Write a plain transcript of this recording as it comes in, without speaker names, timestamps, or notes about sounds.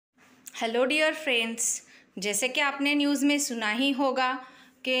Hello dear friends, जैसे कि आपने न्यूज़ में सुना ही होगा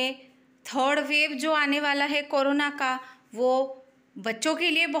कि थर्ड वेव जो आने वाला है कोरोना का, वो बच्चों के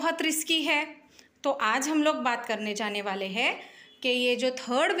लिए बहुत रिस्की है। तो आज हम लोग बात करने जाने वाले हैं कि ये जो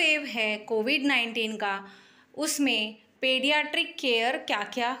थर्ड वेव है कोविड-19 का, उसमें पेडियाट्रिक केयर क्या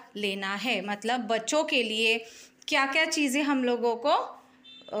क्या लेना है, मतलब बच्चों के लिए क्या क्या चीज़ें हम लोगों को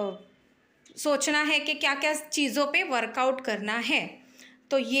सोचना है कि क्या क्या चीज़ों पे वर्कआउट करना है।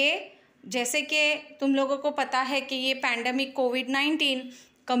 तो ये जैसे कि तुम लोगों को पता है कि ये पैंडमिक कोविड-19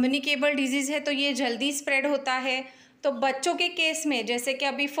 कम्युनिकेबल डिजीज़ है, तो ये जल्दी स्प्रेड होता है। तो बच्चों के केस में जैसे कि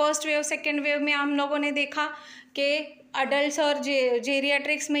अभी फर्स्ट वेव सेकेंड वेव में हम लोगों ने देखा कि अडल्ट और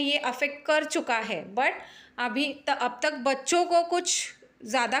जेरियाट्रिक्स में ये अफेक्ट कर चुका है, बट अब तक बच्चों को कुछ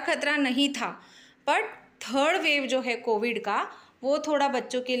ज़्यादा खतरा नहीं था। बट थर्ड वेव जो है कोविड का, वो थोड़ा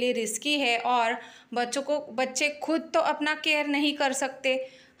बच्चों के लिए रिस्की है और बच्चे खुद तो अपना केयर नहीं कर सकते,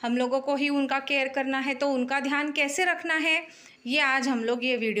 हम लोगों को ही उनका केयर करना है। तो उनका ध्यान कैसे रखना है, ये आज हम लोग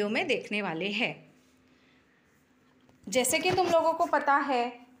ये वीडियो में देखने वाले हैं। जैसे कि तुम लोगों को पता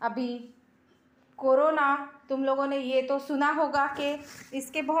है, अभी कोरोना, तुम लोगों ने ये तो सुना होगा कि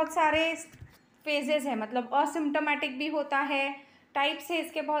इसके बहुत सारे फेजेस हैं, मतलब असिम्टोमेटिक भी होता है, टाइप्स है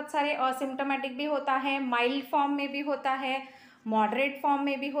इसके बहुत सारे। असिम्टोमेटिक भी होता है, माइल्ड फॉर्म में भी होता है, मॉडरेट फॉर्म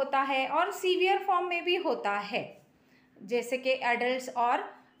में भी होता है और सीवियर फॉर्म में भी होता है। जैसे कि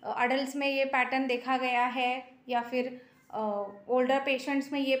एडल्ट्स में ये पैटर्न देखा गया है, या फिर ओल्डर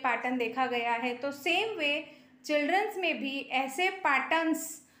पेशेंट्स में ये पैटर्न देखा गया है। तो सेम वे चिल्ड्रंस में भी ऐसे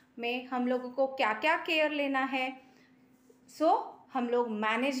पैटर्न्स में हम लोगों को क्या क्या केयर लेना है। हम लोग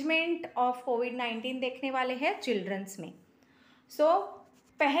मैनेजमेंट ऑफ कोविड-19 देखने वाले हैं चिल्ड्रंस में।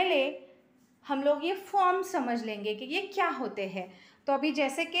 पहले हम लोग ये फॉर्म समझ लेंगे कि ये क्या होते हैं। तो अभी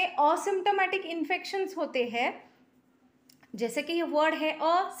जैसे कि असिम्टोमेटिक इन्फेक्शंस होते हैं, जैसे कि ये वर्ड है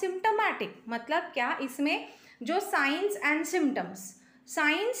असिम्टोमेटिक, मतलब क्या, इसमें जो साइंस एंड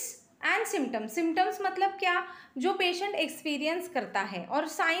सिम्टम्स मतलब क्या, जो पेशेंट एक्सपीरियंस करता है, और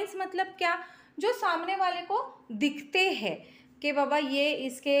साइंस मतलब क्या, जो सामने वाले को दिखते हैं कि बाबा ये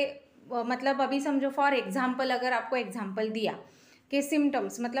इसके मतलब अभी समझो फॉर एग्जांपल, अगर आपको एग्जांपल दिया कि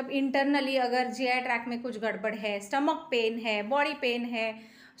सिम्टम्स मतलब इंटरनली अगर जीआई ट्रैक में कुछ गड़बड़ है, स्टमक पेन है, बॉडी पेन है,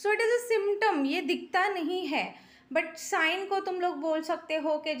 so it is a symptom, ये दिखता नहीं है। बट साइन को तुम लोग बोल सकते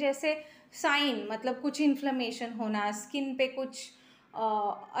हो कि जैसे साइन मतलब कुछ इन्फ्लेमेशन होना, स्किन पे कुछ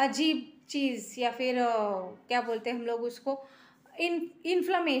अजीब चीज़, या फिर क्या बोलते हैं हम लोग उसको,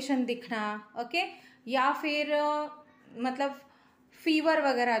 इन्फ्लेमेशन दिखना, ओके, या फिर मतलब फीवर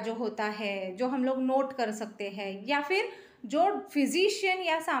वगैरह जो होता है, जो हम लोग नोट कर सकते हैं, या फिर जो फिजिशियन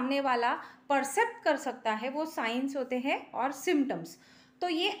या सामने वाला परसेप्ट कर सकता है, वो साइंस होते हैं और सिम्टम्स। तो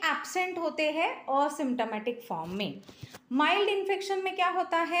ये एब्सेंट होते हैं असिम्टोमेटिक फॉर्म में। माइल्ड इन्फेक्शन में क्या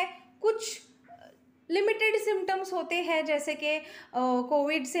होता है, कुछ लिमिटेड सिम्टम्स होते हैं, जैसे कि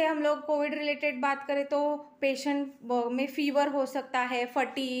कोविड से हम लोग कोविड रिलेटेड बात करें तो पेशेंट में फीवर हो सकता है,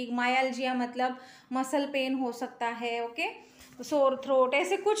 फटीग, मायल्जिया मतलब मसल पेन हो सकता है, ओके, सोर थ्रोट,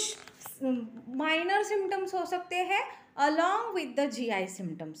 ऐसे कुछ माइनर सिम्टम्स हो सकते हैं along with the GI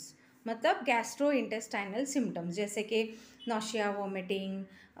symptoms, मतलब गैस्ट्रो इंटेस्टाइनल सिम्टम्स, जैसे कि nausea, vomiting,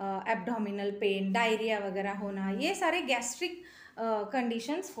 abdominal pain, diarrhoea वगैरह होना, ये सारे गैस्ट्रिक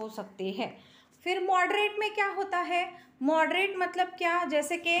कंडीशंस हो सकते हैं। फिर मॉडरेट में क्या होता है, मॉडरेट मतलब क्या,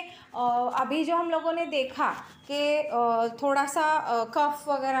 जैसे कि अभी जो हम लोगों ने देखा कि थोड़ा सा कफ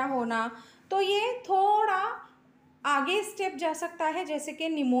वगैरह होना, तो ये थोड़ा आगे स्टेप जा सकता है, जैसे कि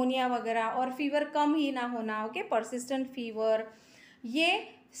निमोनिया वगैरह, और फीवर कम ही ना होना, ओके, परसिस्टेंट फीवर, ये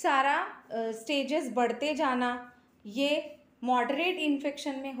सारा स्टेजेस बढ़ते जाना, ये मॉडरेट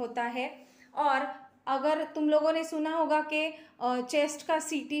इन्फेक्शन में होता है। और अगर तुम लोगों ने सुना होगा कि चेस्ट का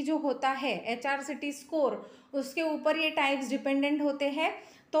सीटी जो होता है, HRCT स्कोर, उसके ऊपर ये टाइप्स डिपेंडेंट होते हैं।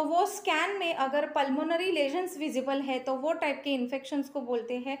 तो वो स्कैन में अगर पल्मोनरी लेजन्स विजिबल है, तो वो टाइप के इन्फेक्शंस को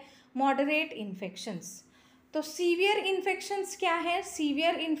बोलते हैं मॉडरेट इन्फेक्शंस। तो सीवियर इन्फेक्शंस क्या है,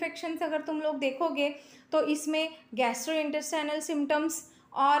 सीवियर इन्फेक्शंस अगर तुम लोग देखोगे तो इसमें गैस्ट्रोइंटेस्टाइनल सिम्टम्स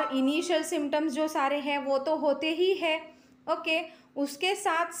और इनिशियल सिम्टम्स जो सारे हैं वो तो होते ही है, ओके, उसके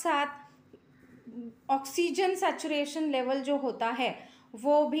साथ साथ ऑक्सीजन सैचुरेशन लेवल जो होता है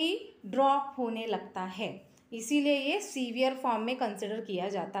वो भी ड्रॉप होने लगता है, इसीलिए ये सीवियर फॉर्म में कंसिडर किया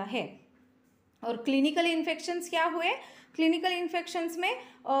जाता है। और क्लिनिकल इन्फेक्शंस क्या हुए, क्लिनिकल इन्फेक्शंस में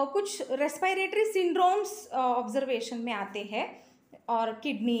कुछ रेस्पिरेटरी सिंड्रोम्स ऑब्जर्वेशन में आते हैं, और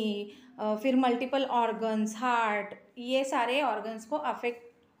किडनी, फिर मल्टीपल ऑर्गन्स, हार्ट, ये सारे ऑर्गन्स को अफेक्ट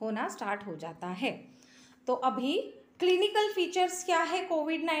होना स्टार्ट हो जाता है। तो अभी क्लिनिकल फीचर्स क्या है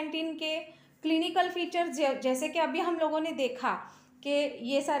कोविड-19 के, क्लिनिकल फीचर्स जैसे कि अभी हम लोगों ने देखा कि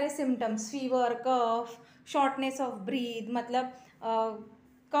ये सारे symptoms, fever, cough, shortness of breath, मतलब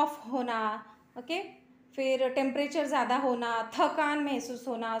कफ होना, ओके, फिर टेम्परेचर ज़्यादा होना, थकान महसूस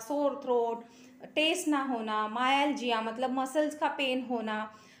होना, सोर थ्रोट, टेस्ट ना होना, मायल्जिया मतलब मसल्स का पेन होना,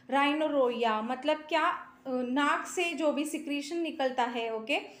 राइनोरोइया मतलब क्या, नाक से जो भी सिक्रीशन निकलता है,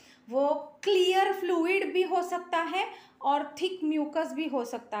 ओके, वो क्लियर फ्लूइड भी हो सकता है और थिक म्यूकस भी हो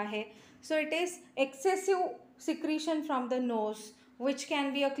सकता है. So it is excessive secretion from the nose which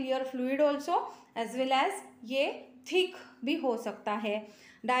can be a clear fluid also as well as ये थिक भी हो सकता है.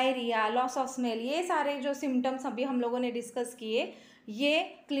 डायरिया, लॉस ऑफ स्मेल, ये सारे जो सिम्टम्स अभी हम लोगों ने डिस्कस किए ये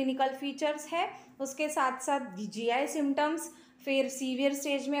क्लिनिकल फीचर्स है. उसके साथ साथ जीआई सिम्टम्स, फिर सीवियर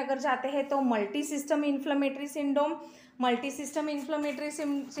स्टेज में अगर जाते हैं तो multi system inflammatory syndrome. Multi system inflammatory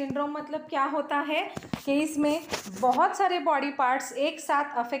syndrome मतलब क्या होता है कि इसमें बहुत सारे बॉडी पार्ट्स एक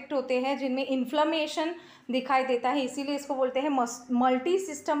साथ अफेक्ट होते हैं जिनमें इन्फ्लेमेशन दिखाई देता है, इसीलिए इसको बोलते हैं multi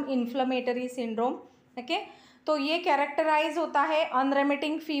system inflammatory syndrome. Okay, तो ये कैरेक्टराइज होता है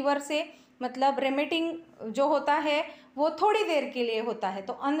अनरेमिटिंग फीवर से, मतलब रेमिटिंग जो होता है वो थोड़ी देर के लिए होता है,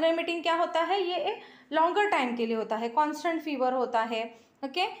 तो अनरेमिटिंग क्या होता है, ये लॉन्गर टाइम के लिए होता है, कांस्टेंट फीवर होता है.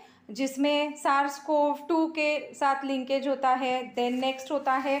 ओके, जिसमें SARS-CoV-2 के साथ लिंकेज होता है. देन नेक्स्ट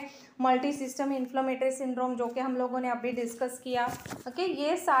होता है मल्टी सिस्टम इन्फ्लेमेटरी सिंड्रोम जो कि हम लोगों ने अभी डिस्कस किया. ओके,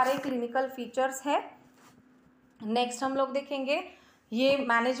 ये सारे क्लिनिकल फीचर्स है. नेक्स्ट हम लोग देखेंगे ये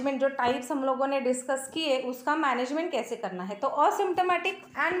मैनेजमेंट, जो टाइप्स हम लोगों ने डिस्कस किए उसका मैनेजमेंट कैसे करना है. तो असिम्टोमेटिक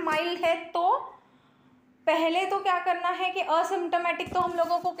एंड माइल्ड है, तो पहले तो क्या करना है कि असिम्टोमेटिक तो हम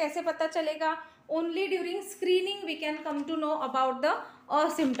लोगों को कैसे पता चलेगा, only during screening we can come to know about the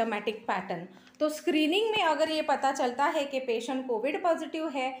asymptomatic pattern. तो स्क्रीनिंग में अगर ये पता चलता है कि पेशेंट कोविड पॉजिटिव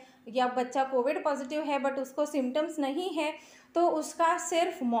है या बच्चा कोविड पॉजिटिव है बट उसको सिम्टम्स नहीं है, तो उसका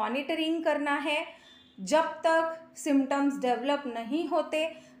सिर्फ मॉनिटरिंग करना है. जब तक सिम्टम्स डेवलप नहीं होते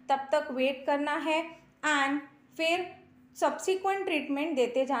तब तक वेट करना है एंड फिर सब्सिक्वेंट ट्रीटमेंट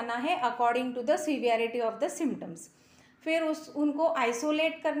देते जाना है according to the severity of the symptoms. फिर उनको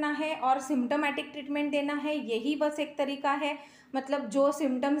आइसोलेट करना है और सिम्टोमेटिक ट्रीटमेंट देना है. यही बस एक तरीका है, मतलब जो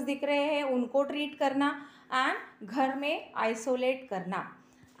सिम्टम्स दिख रहे हैं उनको ट्रीट करना एंड घर में आइसोलेट करना.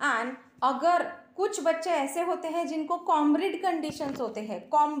 एंड अगर कुछ बच्चे ऐसे होते हैं जिनको कॉम्ब्रिड कंडीशंस होते हैं,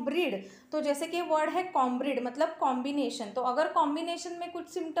 कॉम्ब्रिड तो जैसे कि वर्ड है कॉम्ब्रिड मतलब कॉम्बिनेशन, तो अगर कॉम्बिनेशन में कुछ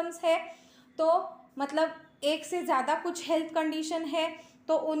सिम्टम्स है तो मतलब एक से ज़्यादा कुछ हेल्थ कंडीशन है,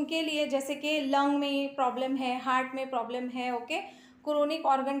 तो उनके लिए जैसे कि लंग में प्रॉब्लम है, हार्ट में प्रॉब्लम है, ओके, क्रोनिक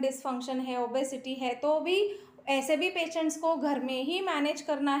ऑर्गन डिसफंक्शन है, ओबेसिटी है, तो भी ऐसे भी पेशेंट्स को घर में ही मैनेज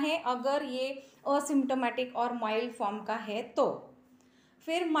करना है अगर ये असिम्टोमेटिक और माइल्ड फॉर्म का है तो.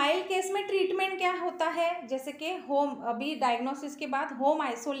 फिर माइल्ड केस में ट्रीटमेंट क्या होता है, जैसे कि होम, अभी डायग्नोसिस के बाद होम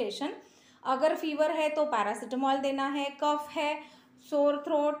आइसोलेशन. अगर फीवर है तो पैरासिटामॉल देना है, कफ है, sore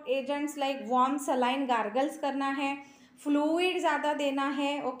throat agents like warm saline gargles करना है, फ्लूइड ज़्यादा देना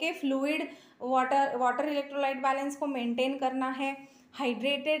है, okay, fluid water electrolyte balance को मेंटेन करना है,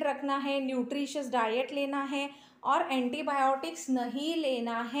 हाइड्रेटेड रखना है, न्यूट्रिशियस डाइट लेना है और एंटीबायोटिक्स नहीं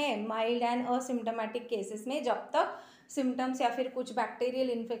लेना है माइल्ड एंड असिम्टोमेटिक केसेस में जब तक सिम्टम्स या फिर कुछ बैक्टीरियल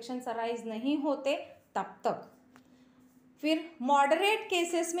इन्फेक्शंस अराइज नहीं होते तब तक. फिर मॉडरेट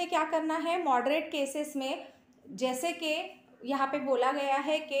केसेस में क्या करना है, मॉडरेट केसेस में जैसे कि यहाँ पे बोला गया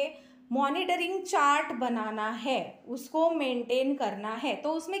है कि मॉनिटरिंग चार्ट बनाना है, उसको मेंटेन करना है.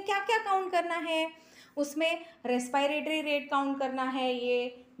 तो उसमें क्या क्या काउंट करना है, उसमें रेस्पिरेटरी रेट काउंट करना है,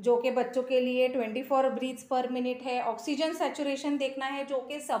 ये जो कि बच्चों के लिए 24 ब्रीथ्स पर मिनट है. ऑक्सीजन सैचुरेशन देखना है जो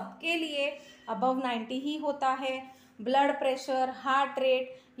कि सबके लिए अबव 90 ही होता है. ब्लड प्रेशर, हार्ट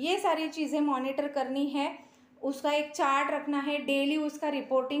रेट, ये सारी चीज़ें मॉनिटर करनी है. उसका एक चार्ट रखना है, डेली उसका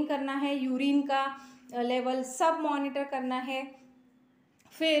रिपोर्टिंग करना है, यूरिन का लेवल सब मॉनिटर करना है.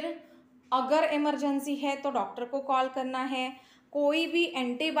 फिर अगर इमरजेंसी है तो डॉक्टर को कॉल करना है. कोई भी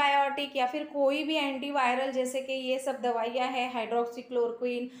एंटीबायोटिक या फिर कोई भी एंटीवायरल जैसे कि ये सब दवाइयाँ हैं,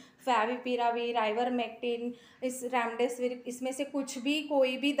 हाइड्रोक्सीक्लोरोक्विन, फैविपिराविर, आइवरमेक्टिन, इस रेमडेसिविर, इसमें से कुछ भी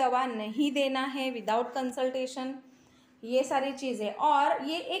कोई भी दवा नहीं देना है विदाउट कंसल्टेशन. ये सारी चीज़ें. और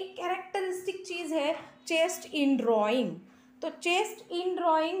ये एक कैरेक्टरिस्टिक चीज़ है चेस्ट इन ड्राइंग. तो चेस्ट इन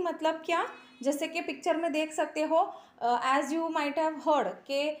ड्राइंग मतलब क्या, जैसे कि पिक्चर में देख सकते हो, as you might have heard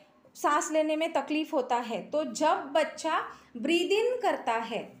के सांस लेने में तकलीफ होता है, तो जब बच्चा ब्रीद इन करता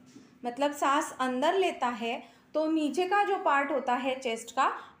है मतलब सांस अंदर लेता है तो नीचे का जो पार्ट होता है चेस्ट का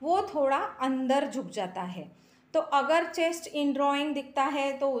वो थोड़ा अंदर झुक जाता है. तो अगर चेस्ट इन ड्राइंग दिखता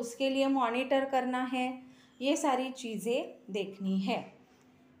है तो उसके लिए मॉनिटर करना है. ये सारी चीज़ें देखनी है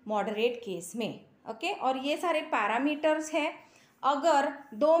मॉडरेट केस में, ओके. और ये सारे पैरामीटर्स हैं. अगर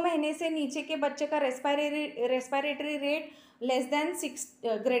 2 महीने से नीचे के बच्चे का रेस्पिरेटरी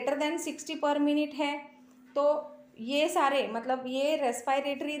रेट ग्रेटर देन 60 पर मिनट है, तो ये सारे मतलब ये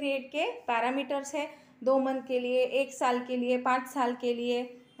रेस्पिरेटरी रेट के पैरामीटर्स है 2 मंथ के लिए, 1 साल के लिए, 5 साल के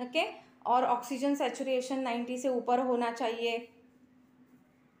लिए, ओके। और ऑक्सीजन सैचुरेशन 90 से ऊपर होना चाहिए।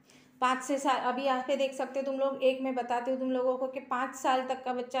 5 से साल, अभी यहाँ पे देख सकते हो तुम लोग, एक मैं बताती हूँ तुम लोगों को कि 5 साल तक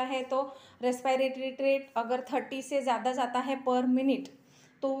का बच्चा है तो रेस्पिरेटरी रेट अगर 30 से ज़्यादा जाता है पर मिनट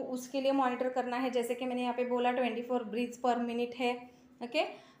तो उसके लिए मॉनिटर करना है, जैसे कि मैंने यहाँ पे बोला 24 ब्रीथ्स पर मिनट है, ओके।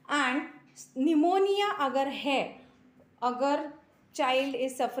 एंड निमोनिया अगर है, अगर child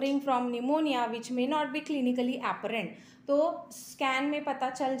is suffering from pneumonia which may not be clinically apparent, तो स्कैन में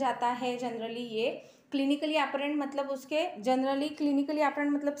पता चल जाता है जनरली। ये क्लिनिकली एपरेंट मतलब उसके जनरली क्लिनिकली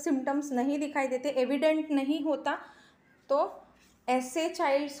एपरेंट मतलब सिम्टम्स नहीं दिखाई देते, एविडेंट नहीं होता, तो ऐसे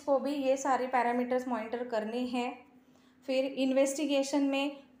चाइल्ड्स को भी ये सारे पैरामीटर्स मॉनिटर करने हैं। फिर इन्वेस्टिगेशन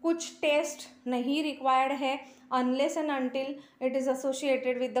में कुछ टेस्ट नहीं रिक्वायर्ड है unless and until it is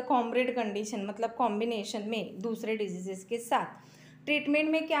associated with the कॉम्ब्रिड condition, मतलब कॉम्बिनेशन में दूसरे डिजीजेस के साथ। ट्रीटमेंट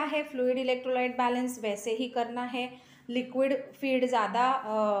में क्या है, फ्लूइड इलेक्ट्रोलाइट बैलेंस वैसे ही करना है, लिक्विड फीड ज़्यादा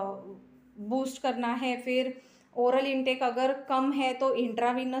बूस्ट करना है, फिर ओरल इंटेक अगर कम है तो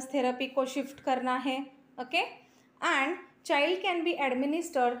इंट्रावीनस थेरेपी को शिफ्ट करना है, okay. And child can be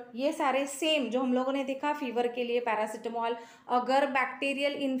administer, ये सारे सेम जो हम लोगों ने देखा, फीवर के लिए पैरासिटामॉल, अगर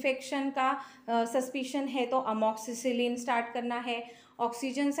बैक्टीरियल इन्फेक्शन का सस्पिशन है तो अमॉक्सिसिलिन स्टार्ट करना है,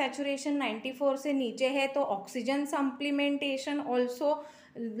 ऑक्सीजन सैचुरेशन 94 से नीचे है तो ऑक्सीजन सप्लीमेंटेशन ऑल्सो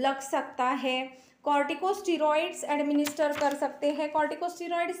लग सकता है, कॉर्टिकोस्टेरॉइड्स एडमिनिस्टर कर सकते हैं।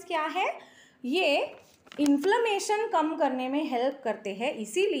 कॉर्टिकोस्टेरॉइड्स क्या है, ये इन्फ्लेमेशन कम करने में हेल्प करते हैं,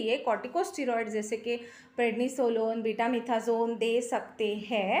 इसीलिए कॉर्टिकोस्टेरॉइड जैसे कि प्रेडनिसोलोन, बीटामिथाजोन दे सकते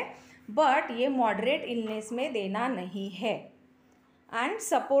हैं, बट ये मॉडरेट इलनेस में देना नहीं है। And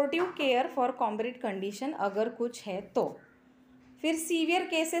supportive care for कॉम्ब्रिड condition अगर कुछ है तो। फिर सीवियर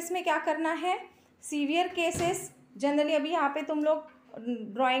केसेस में क्या करना है, सीवियर केसेस जनरली अभी यहाँ पे तुम लोग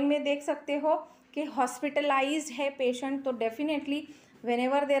ड्राइंग में देख सकते हो कि हॉस्पिटलाइज्ड है पेशेंट, तो definitely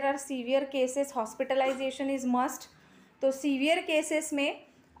whenever there are severe cases hospitalization is must। तो सीवियर केसेस में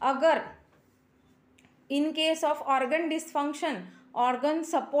अगर in case of organ dysfunction organ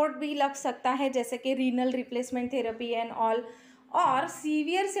support भी लग सकता है, जैसे कि renal replacement therapy and all, और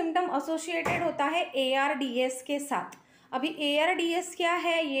सीवियर सिम्टम एसोसिएटेड होता है ARDS के साथ। अभी ARDS क्या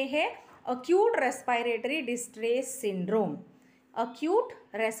है, ये है acute respiratory distress syndrome, acute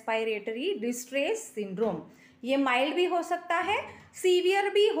respiratory distress syndrome. ये माइल्ड भी हो सकता है, सीवियर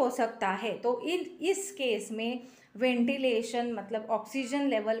भी हो सकता है, तो इस केस में वेंटिलेशन मतलब ऑक्सीजन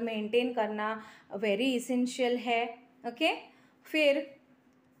लेवल मेंटेन करना वेरी इसेंशियल है, ओके। फिर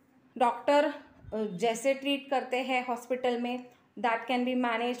डॉक्टर जैसे ट्रीट करते हैं हॉस्पिटल में that can be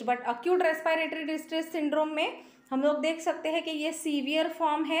managed, but acute respiratory distress syndrome में हम लोग देख सकते हैं कि ये सीवियर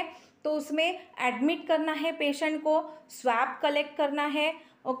फॉर्म है, तो उसमें एडमिट करना है पेशेंट को, स्वैब कलेक्ट करना है,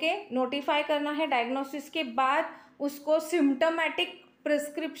 ओके, नोटिफाई करना है, डायग्नोसिस के बाद उसको सिम्टोमेटिक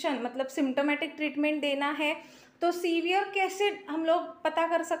प्रिस्क्रिप्शन मतलब सिम्टोमेटिक ट्रीटमेंट देना है। तो सीवियर कैसे हम लोग पता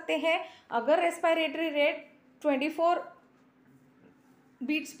कर सकते हैं, अगर रेस्पिरेटरी रेट 24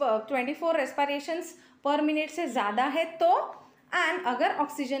 रेस्पिरेशंस पर मिनट से ज़्यादा है तो, एंड अगर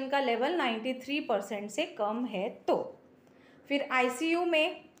ऑक्सीजन का लेवल 93% से कम है तो। फिर ICU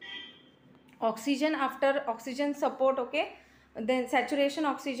में oxygen after oxygen support, okay, then saturation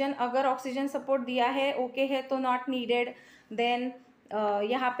oxygen अगर ऑक्सीजन सपोर्ट दिया है ओके है तो नॉट नीडेड। देन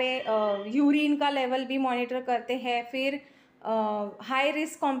यहाँ पे यूरिन का लेवल भी मॉनिटर करते हैं। फिर हाई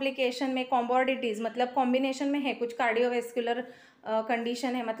रिस्क कॉम्प्लिकेशन में कॉम्बोर्डिटीज़ मतलब कॉम्बिनेशन में है, कुछ कार्डियोवेस्कुलर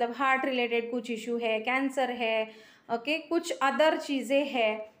कंडीशन है मतलब हार्ट रिलेटेड कुछ इशू है, कैंसर है, ओके, कुछ अदर चीज़ें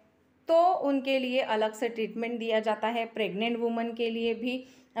हैं, तो उनके लिए अलग से ट्रीटमेंट दिया जाता है। प्रेग्नेंट वुमन के लिए भी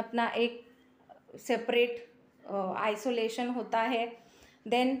अपना एक सेपरेट आइसोलेशन होता है।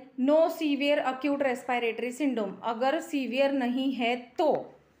 Then no severe acute respiratory syndrome, अगर सीवियर नहीं है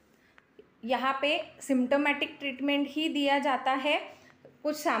तो यहाँ पे सिम्टोमेटिक ट्रीटमेंट ही दिया जाता है,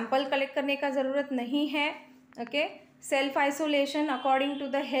 कुछ सैंपल कलेक्ट करने का ज़रूरत नहीं है, okay. Self isolation according to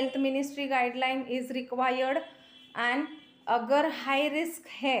the health ministry guideline is required, and अगर हाई रिस्क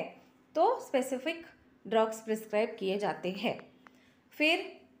है तो स्पेसिफिक ड्रग्स प्रिस्क्राइब किए जाते हैं।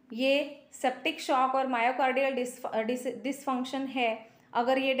 फिर ये सेप्टिक शॉक और मायोकार्डियल डिसफंक्शन है,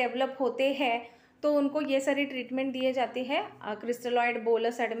 अगर ये डेवलप होते हैं तो उनको ये सारी ट्रीटमेंट दिए जाती है, क्रिस्टलॉइड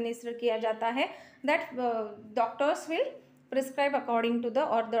बोलस एडमिनिस्टर किया जाता है, that doctors will prescribe according to the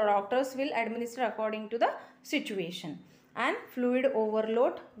और the doctors will administer according to the situation. And fluid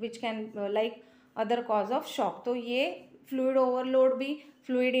overload which can like other cause of shock, तो ये फ्लूइड ओवरलोड भी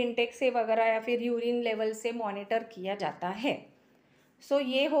फ्लूइड इनटेक से वगैरह या फिर यूरिन लेवल से monitor किया जाता है। सो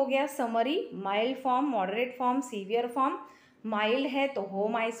ये हो गया summary, mild form, moderate form, severe form. Mild है तो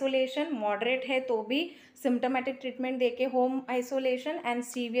होम आइसोलेशन, मॉडरेट है तो भी सिम्टोमेटिक ट्रीटमेंट देके होम आइसोलेशन, एंड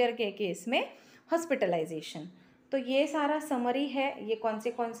सीवियर के केस में हॉस्पिटलाइजेशन। तो ये सारा समरी है, ये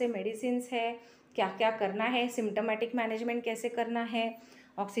कौन से मेडिसिन है, क्या क्या करना है, सिम्टोमेटिक मैनेजमेंट कैसे करना है,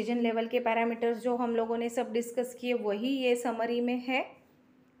 ऑक्सीजन लेवल के पैरामीटर्स जो हम लोगों ने सब डिस्कस किए वही ये समरी में है।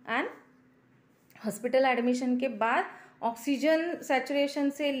 एंड हॉस्पिटल एडमिशन के बाद ऑक्सीजन सैचुरेशन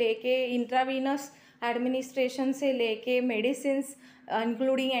से लेके इंट्रावीनस एडमिनिस्ट्रेशन से लेके मेडिसिन्स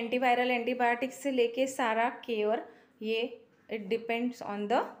इंक्लूडिंग एंटीवायरल एंटीबायोटिक्स से लेके सारा केयर, ये it depends on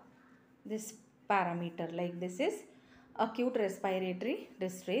the this parameter, like this is acute respiratory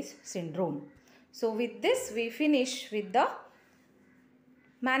distress syndrome. So with this we finish with the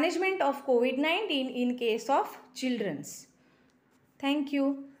management of COVID-19 in case of children's. Thank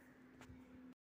you.